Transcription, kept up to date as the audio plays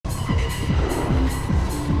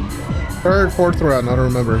Third, fourth round, I don't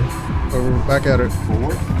remember. But we're back at it.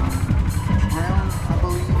 Fourth round, I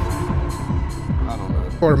believe. I don't know.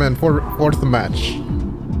 Fourth match.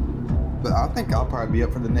 But I think I'll probably be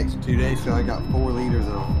up for the next 2 days, so I got 4 liters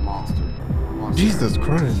of monster. Jesus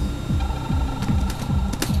Christ.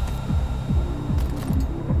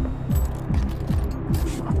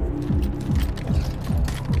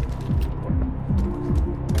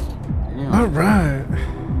 All right.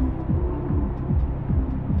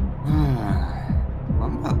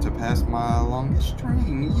 I'm about to pass my longest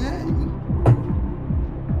string. Yay.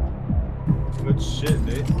 Good shit,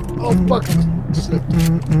 dude. Oh, fuck.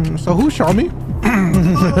 So who shot me?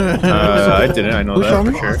 I didn't. I know Who shot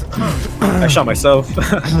that me? for sure. I shot myself.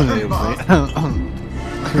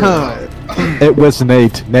 It was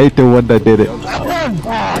Nate. Nate, the one that did it. Oh,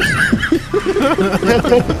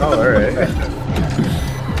 alright.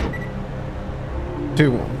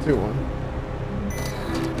 2-1.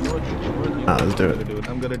 Let's do it.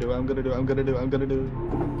 I'm gonna do it.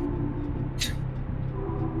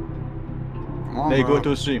 Come on, Hey, bro. go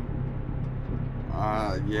to a stream.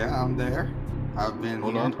 Yeah, I'm there. I've been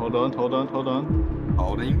Hold here. on.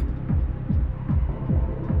 Holding.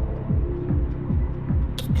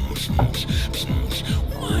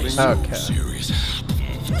 Okay.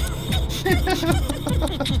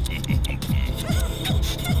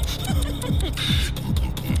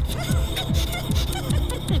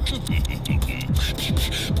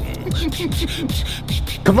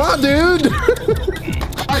 Come on, dude!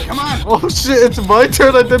 Alright, come on! Oh shit, it's my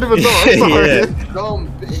turn. I didn't even know. I'm sorry. Yeah. Dumb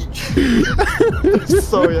bitch.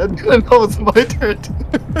 Sorry, I didn't know it was my turn.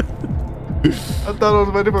 I thought I was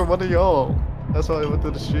waiting for one of y'all. That's why I went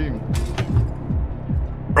to the stream.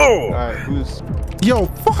 Oh! Alright, who's... Yo,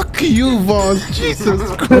 fuck you, Voss. Jesus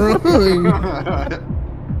Christ.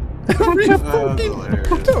 Every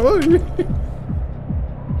fucking time.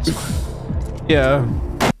 Yeah.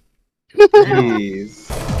 Jeez.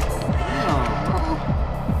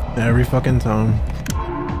 Every fucking time.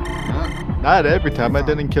 Not every time. I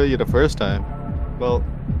didn't kill you the first time. Well,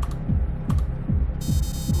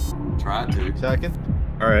 Try to. second.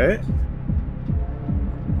 Alright.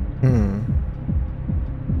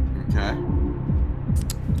 Okay.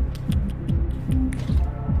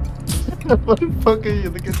 What the fuck are you?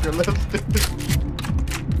 Look at your lipstick.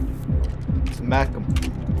 Smack him.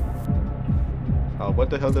 Oh, what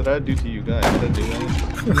the hell did I do to you guys? I didn't do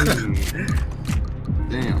anything.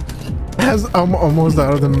 Damn. As I'm almost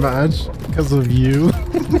out of the match because of you.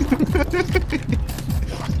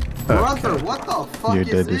 Brother, what the fuck You're is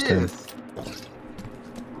dead this time. this?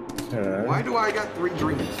 Why do I got 3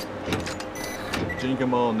 drinks? Drink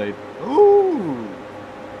them all, Nate. Ooh!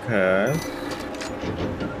 Okay.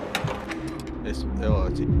 It's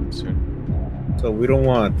turn. So we don't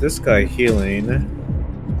want this guy healing.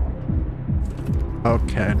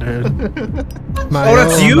 Okay, dude. My Oh,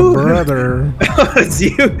 that's own you? brother. It's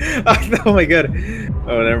you? Oh my god.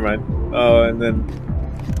 Oh, never mind. Oh, and then...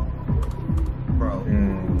 Bro.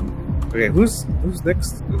 Okay, who's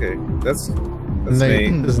next? Okay, that's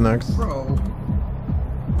Nate me. is next. Bro.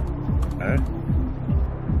 Alright.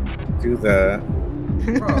 Do that.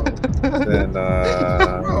 Bro. Then,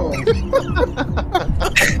 Bro.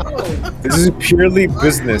 this is purely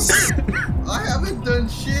business. I haven't done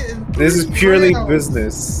shit in 3 This is purely rounds.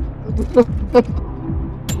 business.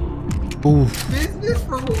 Oof. Business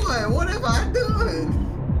for what? What have I done?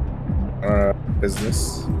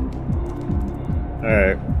 Business.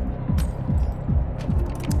 Alright.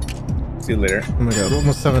 See you later. Oh my god,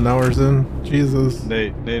 almost 7 hours in. Jesus.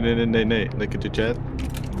 Nate. Look at your chat.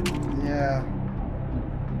 Yeah.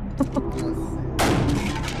 Let's see.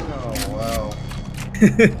 Oh, wow.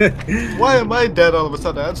 Why am I dead all of a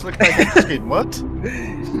sudden? I just looked back at the screen. What?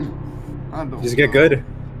 I don't Just get know. good.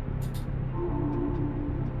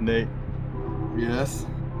 Nate, Yes.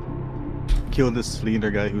 kill this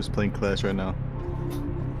slender guy who's playing Clash right now.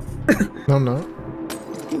 No, no.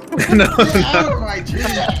 No, Get out of my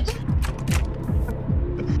chat!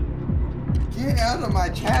 Get out of my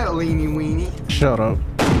chat, leanie weenie. Shut up.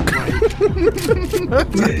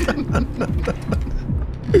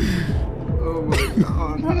 Oh my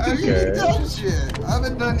god. I haven't done shit. I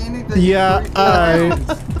haven't done anything. Yeah, in 3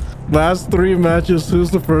 rounds. Last 3 matches,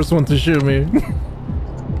 who's the first one to shoot me?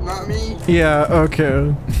 Not me. Yeah,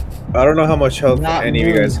 okay. I don't know how much health Not any of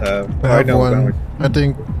you guys have. I have know how one. much- I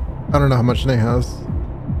think. I don't know how much Nate has.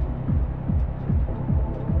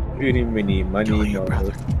 Any mini money, no.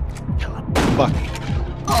 Fuck.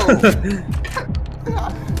 Oh.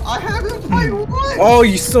 I haven't played one. Oh,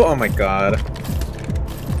 you still. Oh my god.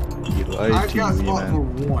 He lied I to got you, spot for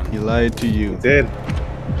man. 1. He lied to you. Did.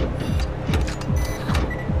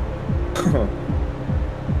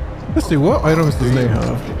 Let's see, what items does Nate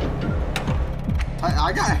have?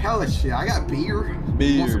 I got hella shit. I got beer.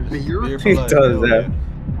 Beer. Beer? He does that.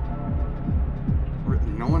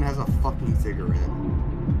 No one has a fucking cigarette.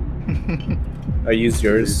 I used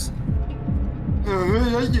yours.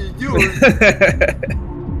 I get yours.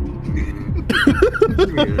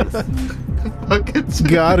 Give me this.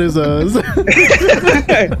 God is us.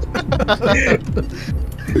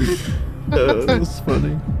 That's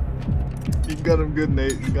funny. You got him good,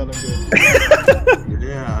 Nate. You got him good.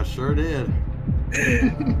 Yeah, I sure did.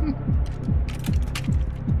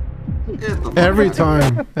 Every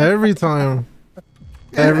time. Every time.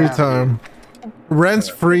 Every time. Rent's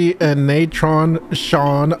free and Natron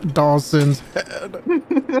Sean Dawson's head.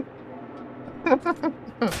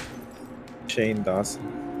 Shane Dawson.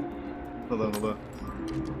 Hold on, hold on.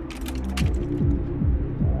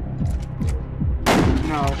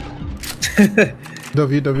 No.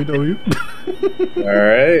 www.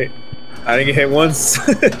 Alright. I didn't get hit once.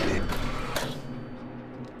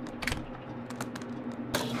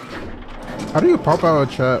 How do you pop out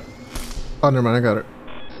of chat? Oh, never mind, I got it.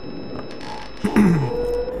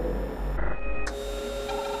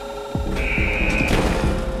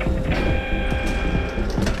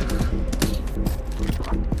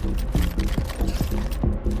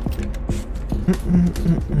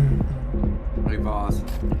 Hey, boss.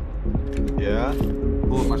 Yeah?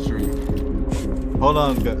 Pull up my stream. Hold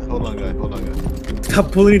on, guy. Hold on, guy.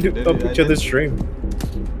 Stop pulling up each other's stream.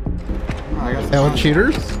 No, I got some Hell content.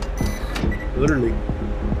 cheaters? Literally.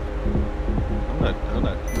 I'm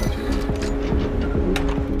not cheating.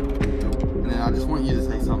 And then I just want you to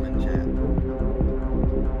say something in chat.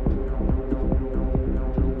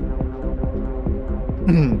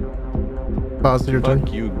 Pause your turn.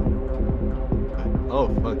 Fuck you. Oh,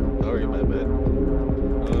 fuck. Sorry, my bad.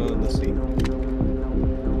 Let's see.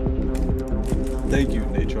 Thank you,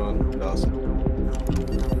 Natron Dawson.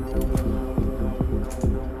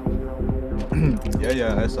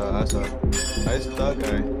 yeah, I saw. Nice dog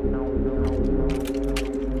guy.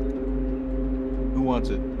 Who wants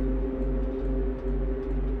it?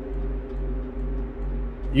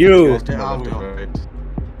 You! Guys to my left or right?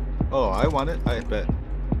 Oh, I want it? I bet.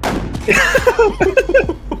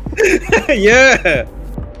 Yeah!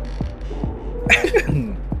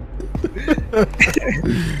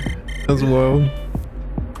 That's wild.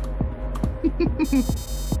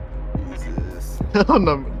 Jesus. Oh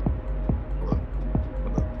no.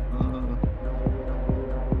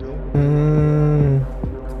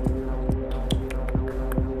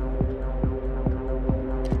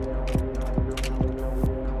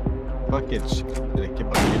 Fucking shit. I keep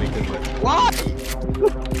on getting good with. Why?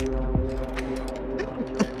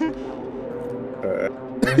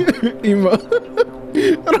 Ema, I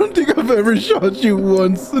don't think I've ever shot you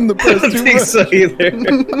once in the I past don't 2 think months. so either.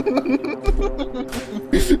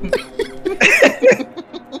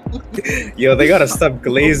 Yo, they gotta stop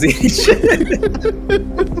glazing.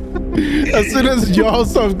 As soon as y'all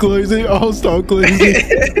stop glazing, I'll stop glazing.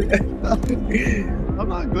 I'm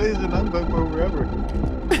not glazing, I'm going for wherever.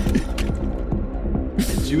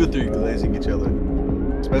 It's you three glazing each other.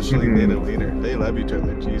 Especially Nate and Wiener. They love each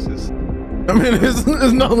other, Jesus. I mean, it's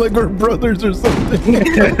not like we're brothers or something.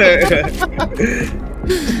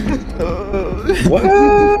 What?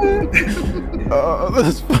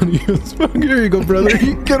 That's funny. That's funny. Here you go, brother.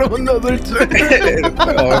 You get on another turn.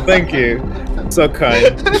 Oh, thank you. So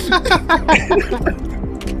kind.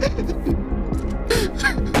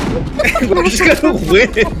 We're just gonna win.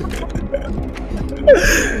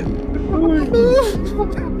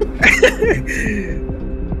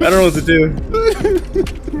 I don't know what to do.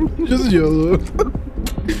 Just YOLO.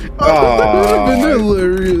 Aww. That would have been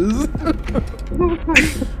hilarious.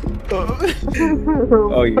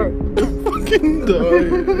 Oh, you. Fucking die.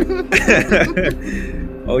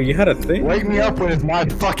 Oh, you had a thing? Wake me up when it's my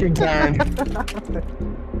fucking turn.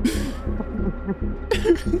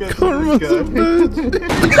 Karma's a bitch.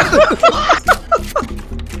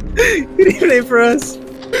 You didn't even aim for us.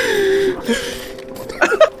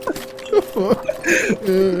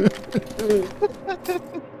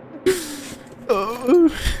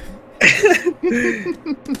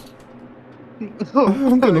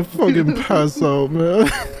 I'm gonna fucking pass out, man.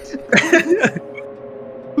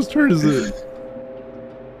 Whose turn is it?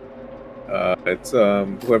 It's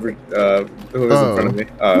whoever's in front of me.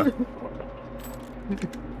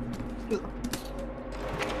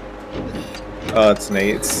 It's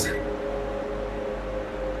Nate's.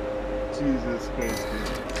 Jesus Christ,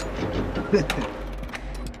 dude.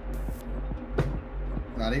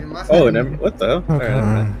 Not even my Oh, second. never. What the hell? Okay. Alright, never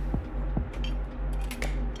mind.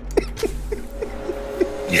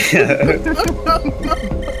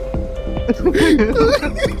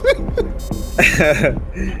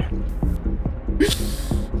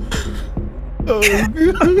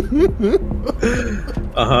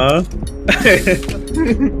 Uh-huh.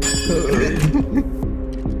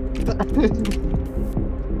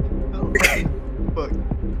 Fuck.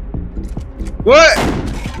 What?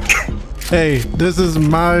 Hey, this is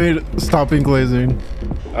my stopping glazing.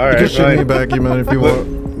 All You right, can shoot me fine. back, you man, if you want.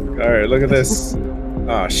 All right, look at this.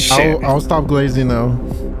 Oh shit. I'll stop glazing now.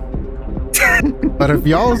 But if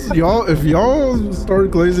y'all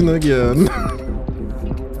start glazing again,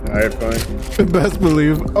 All right, fine. best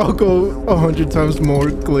believe I'll go 100 times more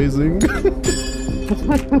glazing.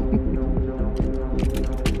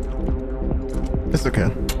 It's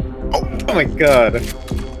okay. Oh my god.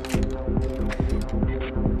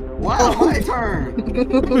 Wow, my turn.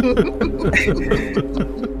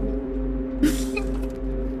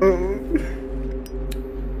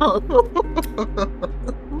 Oh,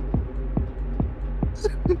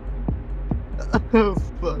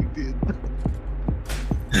 fuck, dude.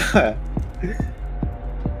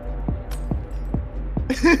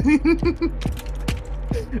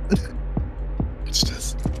 It's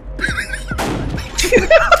just.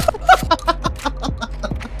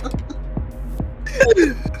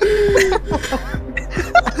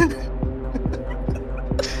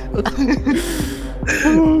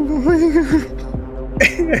 Oh my god.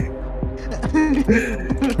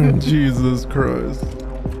 Jesus Christ.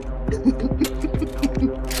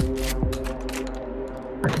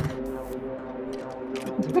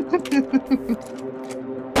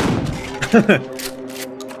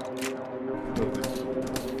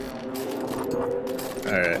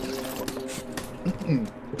 All right.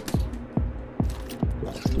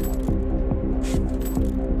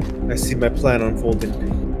 I see my plan unfolding.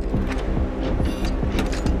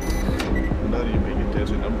 I'm not even paying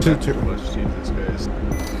attention. I'm Two, not two. too much to this, guys.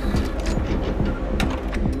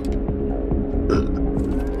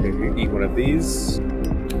 Maybe eat one of these.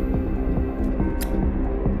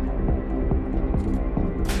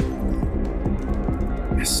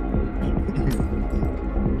 Yes.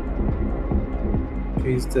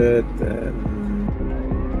 He's dead then.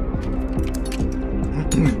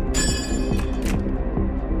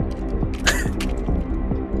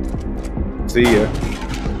 See ya.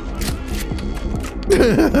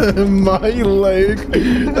 My leg.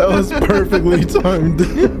 That was perfectly timed.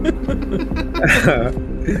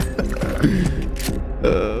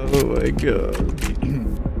 Oh my god.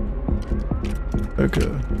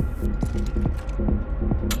 Okay.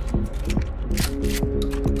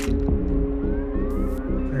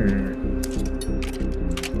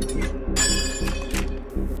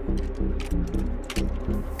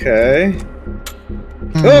 Okay.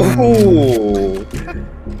 Oh!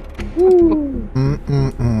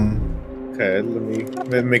 Okay, let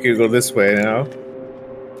me make it go this way now.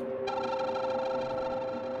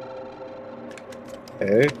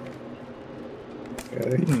 Okay. Okay.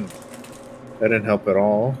 That didn't help at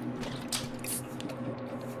all.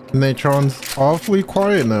 Natron's awfully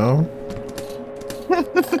quiet now.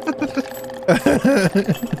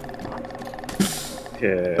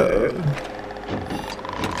 Okay.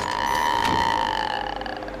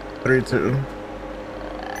 3-2.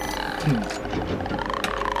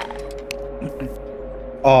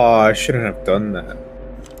 Oh, I shouldn't have done that.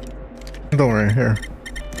 Don't worry, here.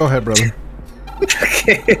 Go ahead, brother.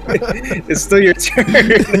 Okay. It's still your turn.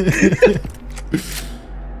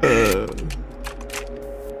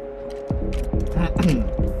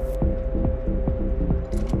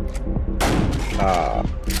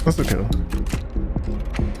 That's okay.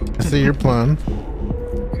 I see your plan.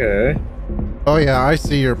 Okay. Oh yeah, I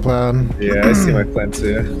see your plan. Yeah, I see my plan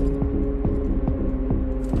too.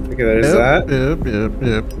 Okay, there's that. Yep.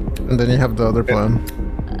 And then you have the other plan.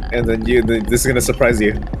 And then this is gonna surprise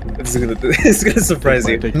you. This is gonna surprise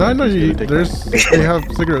you. No, you have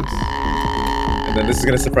cigarettes. And then this is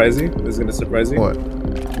gonna surprise you. This is gonna surprise you. What?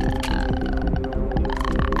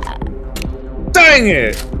 Dang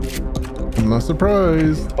it! I'm not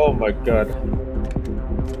surprised. Oh my god.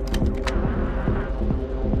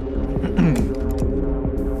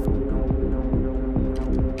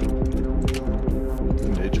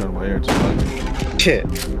 Natron, why aren't you talking? Shit.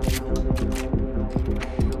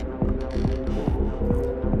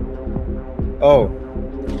 Oh.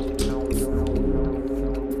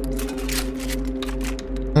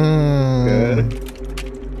 Good.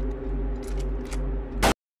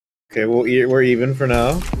 Okay, we're even for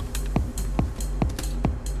now.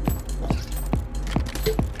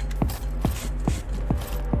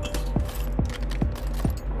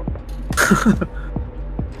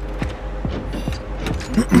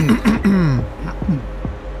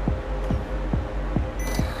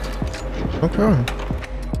 Okay.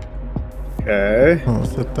 Okay. I'll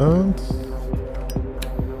set that.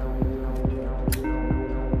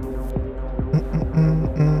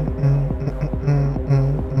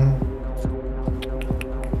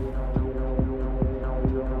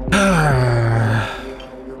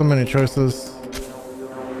 So many choices.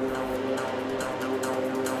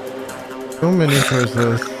 So many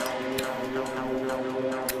choices.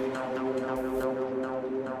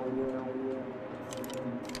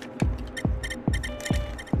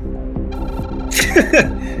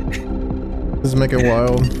 Let's make it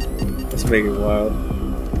wild. Let's make it wild.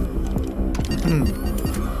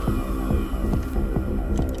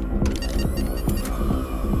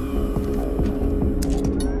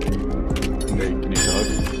 Hey, can you talk?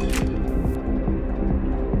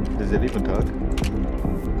 Does it even talk?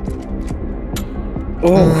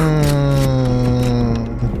 Oh,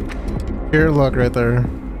 Pure luck right there.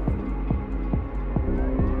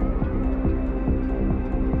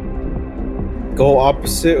 go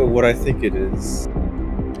opposite of what I think it is.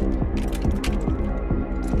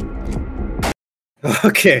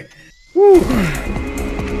 Okay. Woo.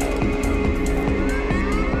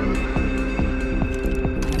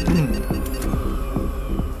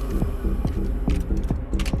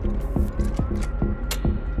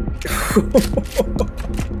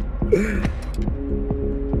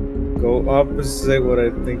 Go opposite what I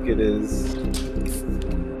think it is.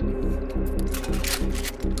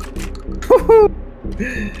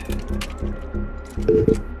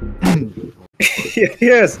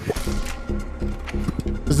 Yes.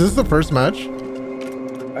 Is this the first match?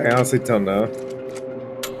 I honestly don't know.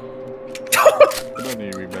 I don't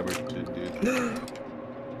even remember shit, dude.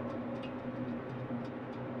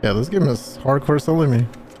 Yeah, this game is hardcore selling me.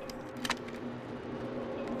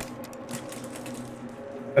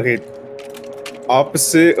 Okay.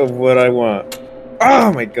 Opposite of what I want.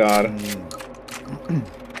 Oh my god.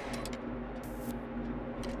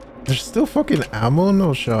 There's still fucking ammo,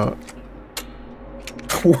 no shot.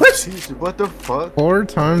 What? Jeez, what the fuck? 4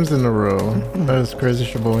 times in a row. That is crazy,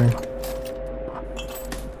 shaboy.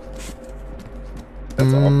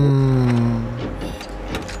 That's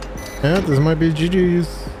Yeah, this might be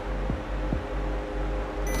GG's.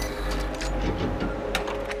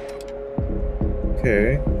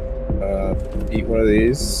 Okay. Eat one of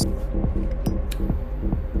these.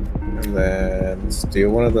 And then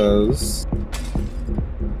steal one of those.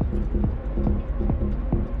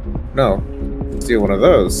 No. Steal one of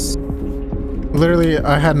those. Literally,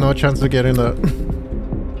 I had no chance of getting that.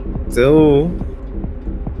 Still.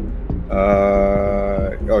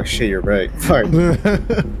 Oh shit, you're right. Fuck.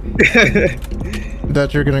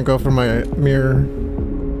 That you're gonna go for my mirror.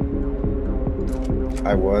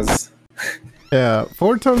 I was. Yeah,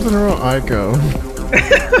 4 times in a row I go.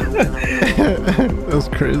 That was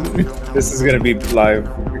crazy. This is gonna be live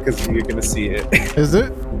because you're gonna see it. Is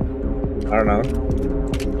it? I don't know.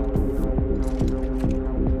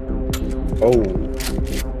 Oh.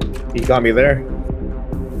 He got me there.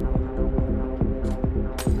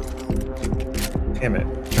 Damn it.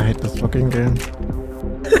 I hate this fucking game.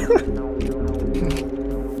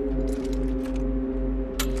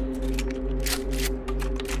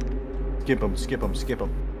 Skip him, skip him, skip him.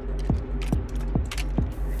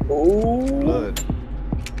 Oh. Blood.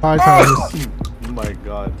 5 times. Oh my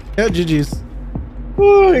god. Yeah, GG's.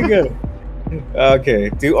 Oh my god. Okay,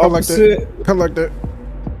 do opposite. Collect it.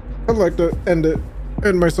 Collect it. End it.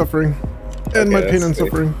 End my suffering. End my Okay, pain and that's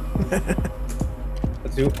suffering.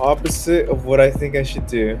 Do opposite of what I think I should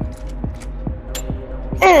do.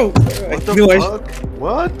 Oh! What the fuck?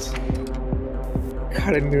 What?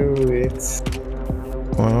 God, I knew it.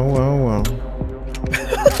 Wow, wow, wow.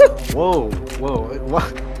 Whoa, whoa,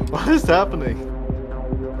 what is happening?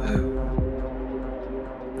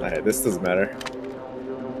 Alright, this doesn't matter.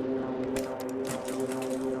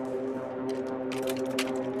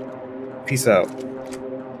 Peace out.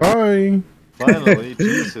 Bye. Finally,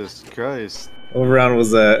 Jesus Christ. What round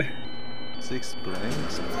was that? 6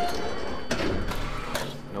 blanks?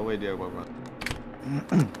 No idea what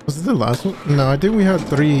one. Was it the last one? No, I think we had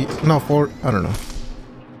 3. No, 4. I don't know.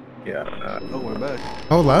 Yeah, I don't know. Oh, we're back.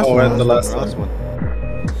 Oh, last Oh, one. and the last Last one.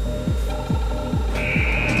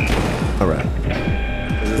 Alright.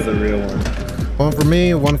 This is the real one. 1 for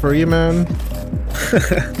me, 1 for you, man.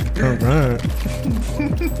 Alright.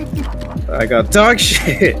 I got dog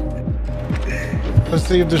shit. Let's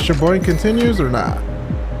see if the shaboing continues or not.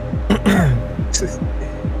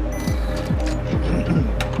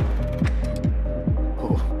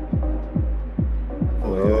 Oh.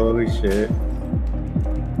 Holy shit.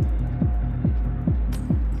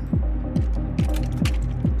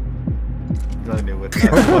 I knew it. I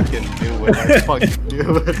fucking knew it. I fucking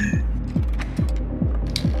knew it.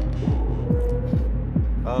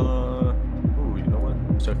 Ooh, you know what?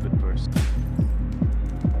 Check it first.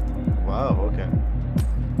 Wow, okay.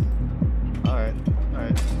 Alright,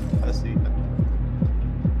 alright. I see.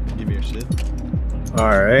 Give me your shit.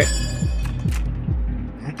 Alright.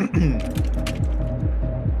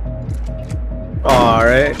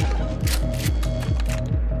 Alright.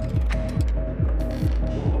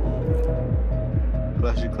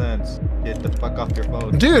 Clash of Clans, get the fuck off your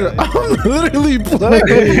phone. Dude, I'm literally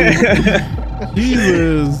playing.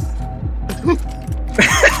 Jesus.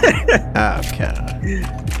 Okay.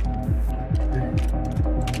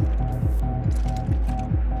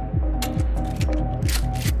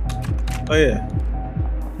 Oh yeah.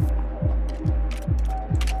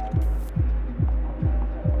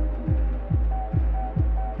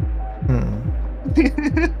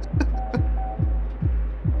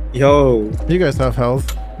 Yo. You guys have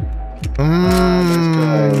health.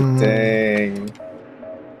 Oh, dang.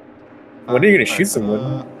 When are you gonna shoot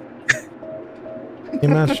someone? Hey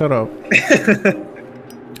man, shut up.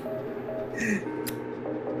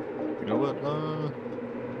 You know what?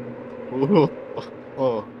 Ooh.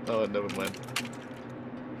 Oh, never mind.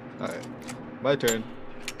 Alright, my turn.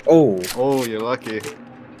 Oh. Oh, you're lucky.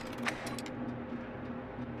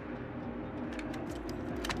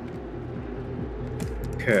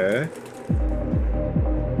 Okay.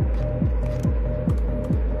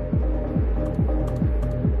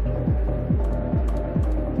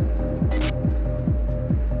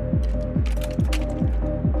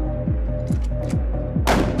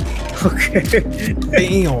 Okay.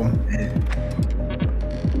 Damn.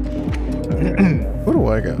 What do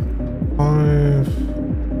I got? 5.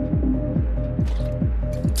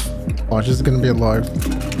 Watch, this is gonna be alive.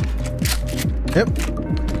 Yep.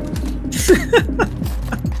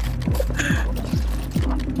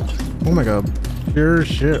 Oh my god. Pure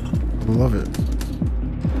shit. I love it.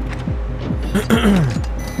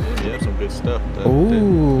 You have some good stuff.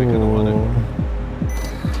 Ooh.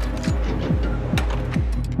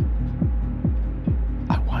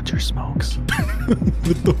 I want your smokes.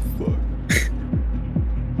 What the fuck?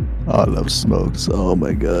 I love smokes. Oh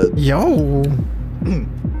my god. Yo.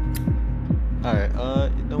 Alright,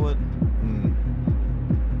 you know what?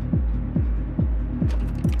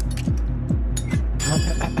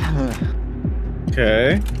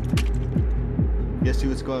 Okay. Guess who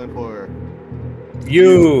was going for?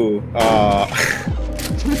 You.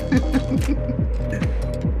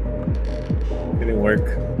 Didn't work.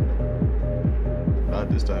 Not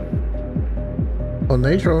this time. Oh,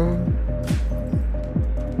 Natron.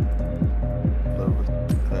 Love with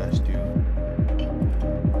Clash, dude.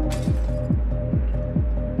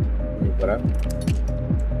 What up?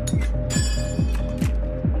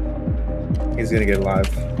 He's gonna get live.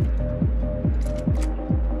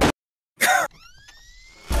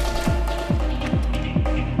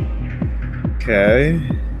 Okay.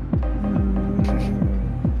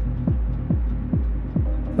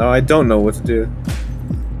 No, I don't know what to do.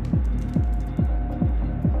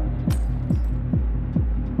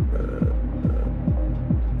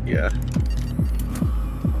 Yeah.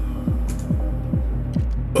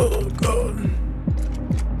 Oh god.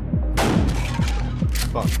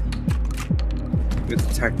 Fuck. It's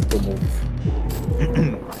a tactical move.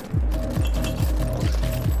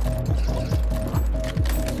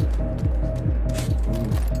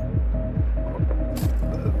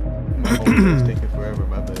 It's taking forever,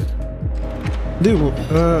 my bad. Dude,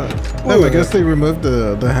 no, I guess they removed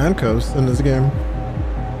the handcuffs in this game.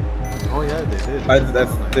 Oh yeah, they did.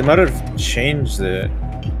 They might have changed it.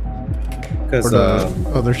 Or Cause the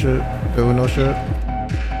other shit. No shit.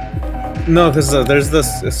 no, cause there's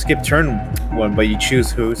this skip turn one, but you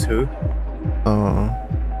choose who's who. Oh.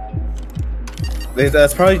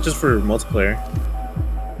 That's probably just for multiplayer.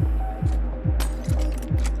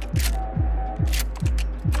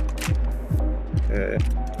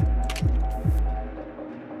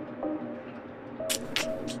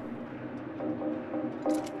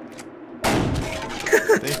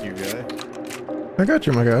 Thank you, guy. I got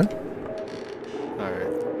you, my guy.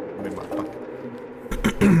 Alright. Make my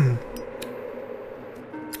fucking.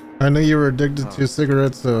 I know you were addicted to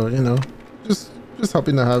cigarettes, so you know, just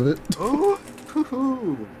hoping to have it. Oh,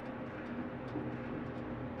 hoo-hoo.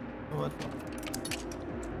 What?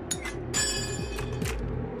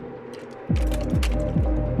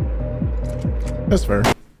 That's fair.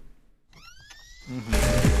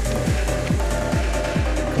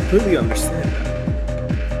 Completely understand that.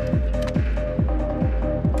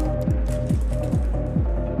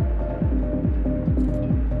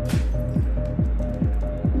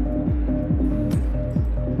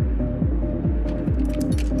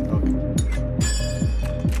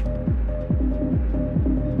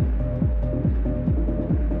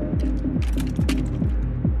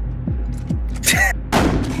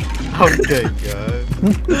 Okay, God.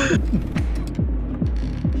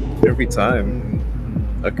 Every time.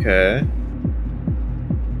 Okay.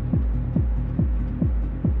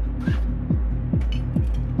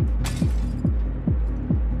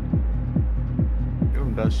 You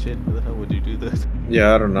haven't done shit. Why the hell would you do this?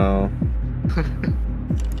 Yeah, I don't know.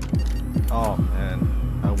 Oh man,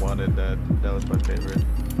 I wanted that. That was my favorite.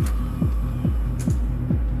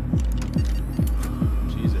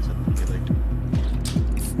 Jesus, I think he like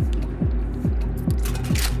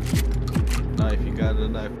knife. You got a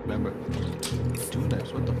knife. Remember, 2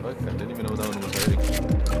 knives. What the fuck? I didn't even know that one was hurting.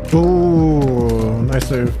 Ooh, nice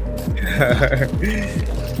save.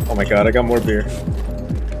 Oh my god, I got more beer.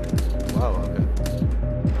 Wow. Okay.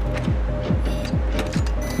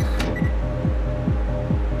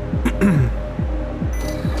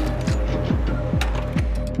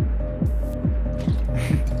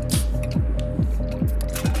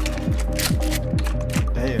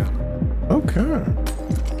 Damn. Okay.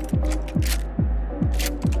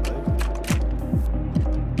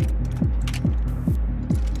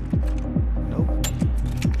 Nope.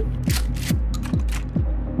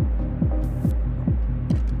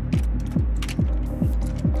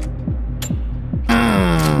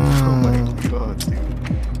 Oh my god, dude.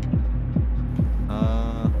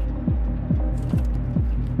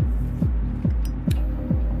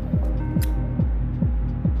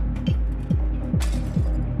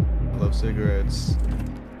 I love cigarettes.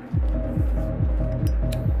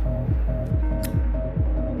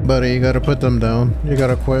 Buddy, you gotta put them down. You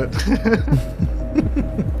gotta quit.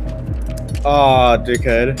 Aw,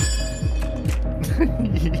 dickhead.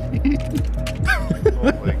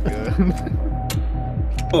 Oh my god.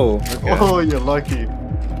 Oh, okay. Oh, you're lucky.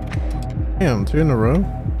 Damn, 2 in a row?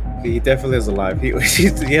 He definitely is alive. He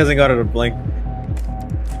hasn't got it a blink.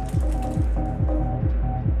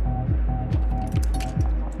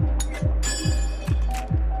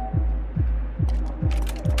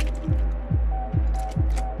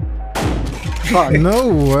 No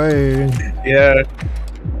way. Yeah.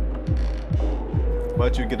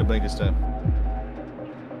 Why'd you get a blank this time?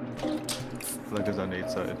 Like it's on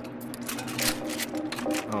Nate's side.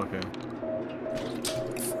 Oh, okay.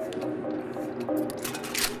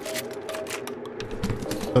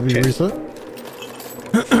 W reset.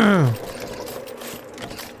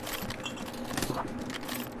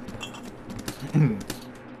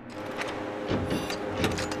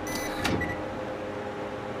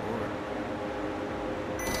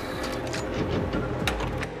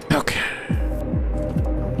 Okay.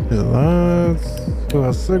 Do that. Who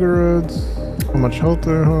has cigarettes? How much health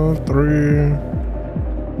they have? 3.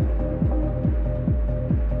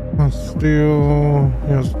 Steel.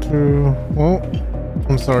 He has 2. Well,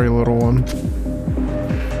 I'm sorry, little one.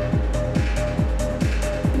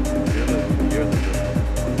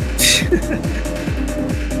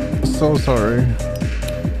 So sorry.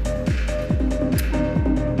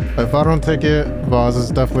 If I don't take it, Vaz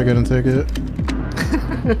is definitely gonna take it.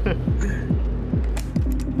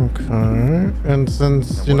 Okay. And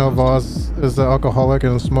since, you know, Vaz is an alcoholic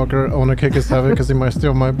and a smoker, I wanna kick his habit because he might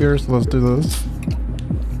steal my beer, so let's do this.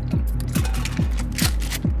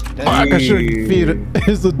 Fuck, I should feed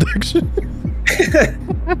his addiction.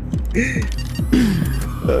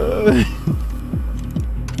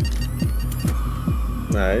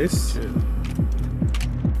 Nice.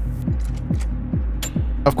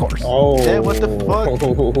 Of course. Oh. Yeah, what the fuck?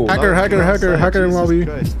 Hacker, hacker, hacker, hacker lobby.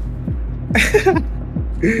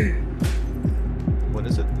 What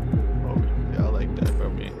is it? Oh, yeah, I like that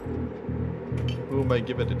from me. Who am I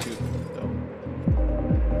giving it to? No.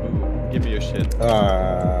 Ooh, give me your shit.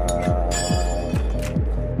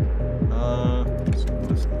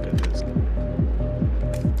 Let's look at this.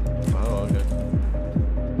 Oh, okay.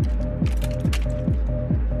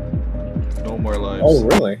 No more lives. Oh,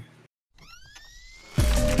 really?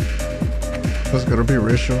 That's gonna be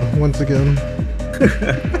racial once again.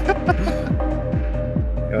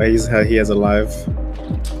 Oh, he has a live.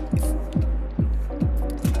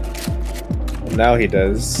 Now he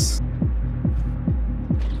does.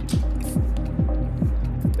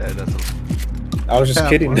 Yeah, that's I was just Yeah,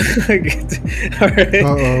 kidding. what? Alright.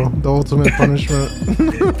 Uh-oh, the ultimate punishment.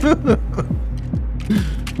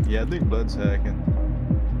 yeah, I think Blood's hacking.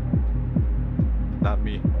 Not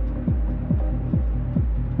me.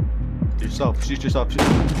 Yourself, shoot yourself, shoot.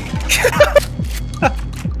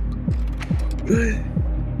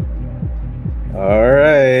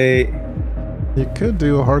 Alright. You could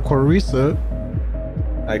do a hardcore reset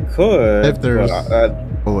I could. if there's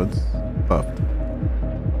but, bullets left.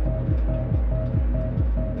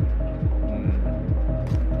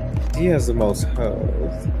 he has the most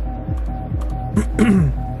health.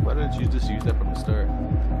 Why did don't you just use that from the start?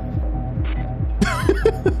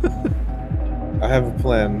 I have a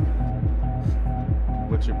plan.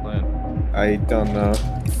 What's your plan? I don't know.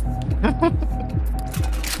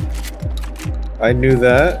 I knew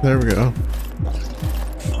that. There we go.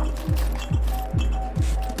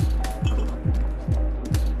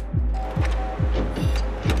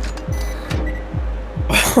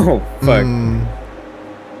 Oh, fuck.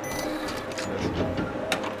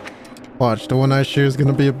 Watch, the one I shoot is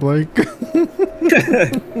gonna be a Blake.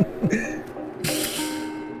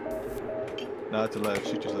 Not to lie,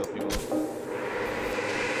 shoot yourself, you won't.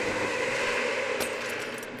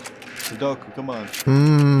 Sudoku, come on.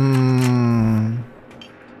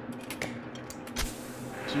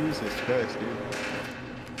 Jesus Christ, dude.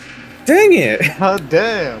 Dang it! Oh,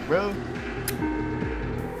 damn, bro.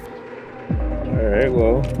 Alright,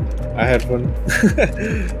 well, I had fun.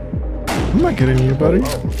 I'm not getting you, buddy.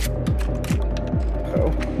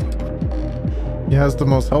 Oh. He has the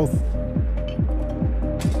most health.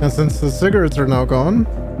 And since the cigarettes are now gone.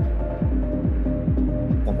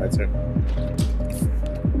 Not my turn.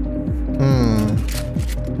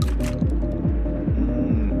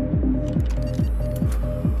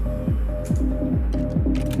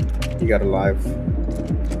 You got alive.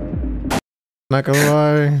 Not gonna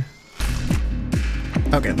lie.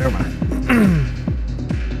 Okay, never mind.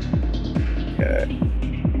 Okay.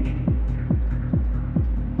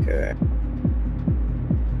 Okay.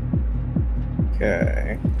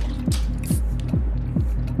 Okay.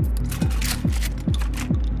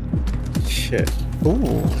 Shit.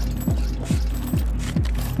 Ooh.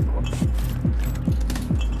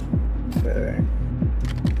 Okay.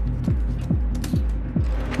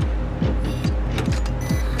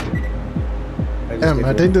 Damn,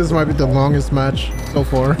 I think this might be the longest match so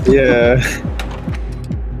far. Yeah.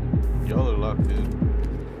 Y'all are locked in.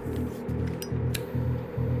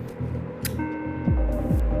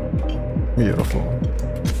 Beautiful.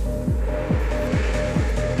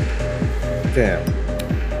 Damn.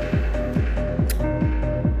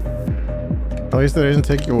 At least I didn't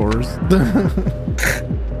take yours.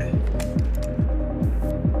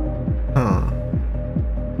 Huh.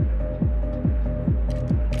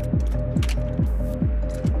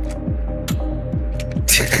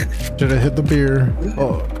 Should have hit the beer.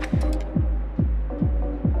 Oh.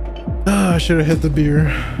 Ah, I should have hit the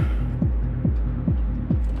beer.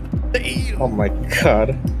 Oh my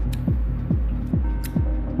god.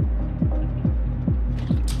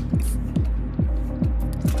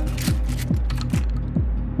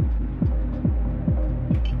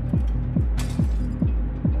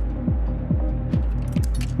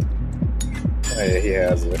 Oh, yeah, he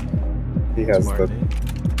has it. He has Smart, the. dude.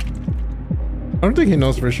 I don't think he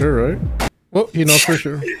knows for sure, right? Well, he knows for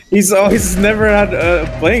sure. He's always never had a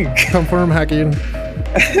blink. Confirm hacking. I'm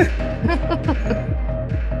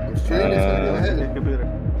sure he's gonna go ahead. Make it better.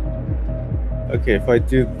 Okay, if I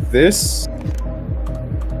do this,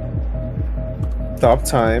 stop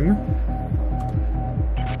time.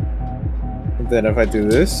 And then if I do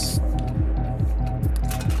this,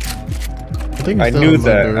 I think I it's still knew in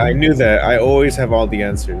that. London. I knew that. I always have all the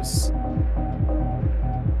answers.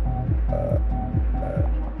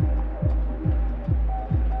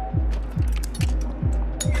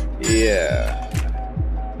 Yeah.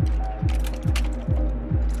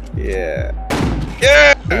 Yeah.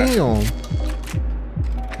 Yeah. Damn.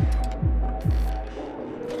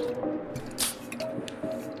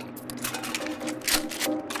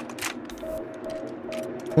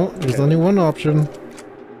 Well, there's only one option.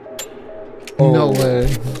 Oh. No way.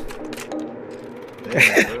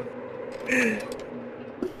 Damn,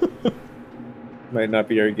 bro. Might not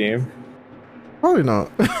be our game. Probably not.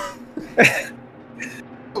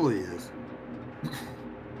 Probably is.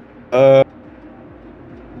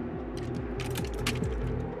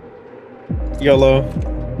 YOLO.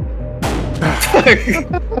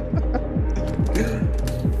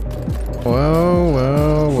 Well,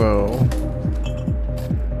 well, well.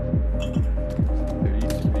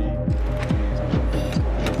 33.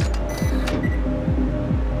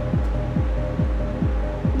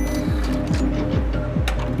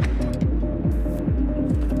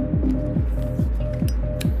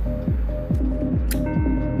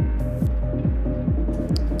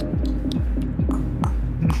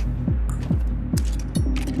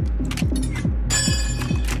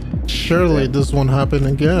 Surely this won't happen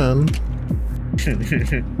again.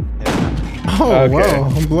 Oh, Okay.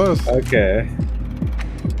 wow. I'm blessed. Okay.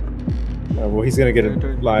 Well, he's gonna get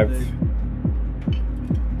it live.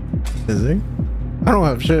 Is he? I don't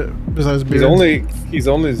have shit besides beer. He's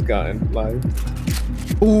only gotten live.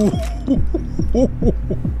 Ooh.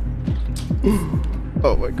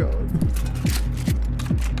 Oh my god.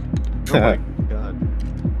 Oh my god.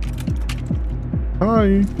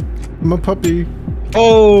 Hi. I'm a puppy.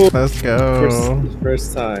 Oh! Let's go.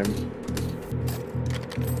 First time.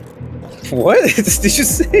 What did you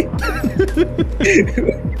say?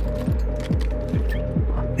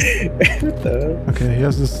 What the? Okay, he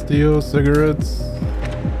has to steal cigarettes.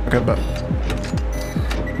 Okay, but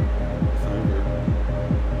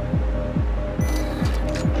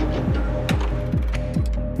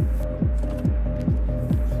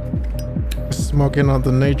smoking on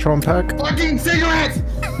the Natron pack. Fucking cigarettes!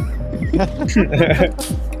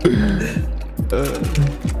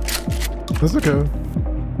 That's okay.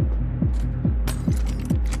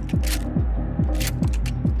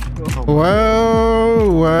 Well.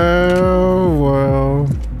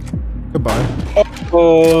 Goodbye.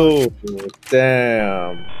 Oh,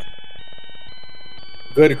 damn.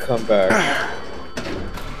 Good comeback.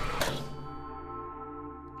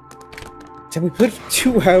 Did we put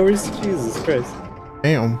 2 hours? Jesus Christ.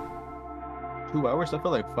 Damn. 2 hours? I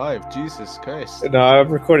felt like 5. Jesus Christ. No, I'm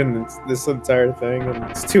recording this entire thing, and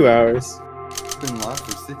it's 2 hours. It's been live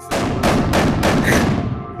for 6 hours.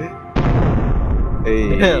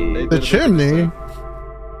 Hey. Damn, they The did it chimney?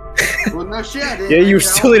 Well, no shit, I didn't Yeah, you were make it.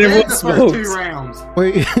 I stealing was dead everyone's the first 2 smokes. rounds.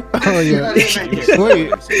 Wait. Oh, yeah. I didn't make it. Wait.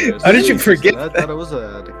 How did you forget I thought it was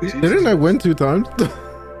a. Didn't I win 2 times?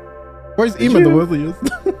 Why is Did Eamon the you? wealthiest?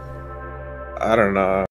 I don't know.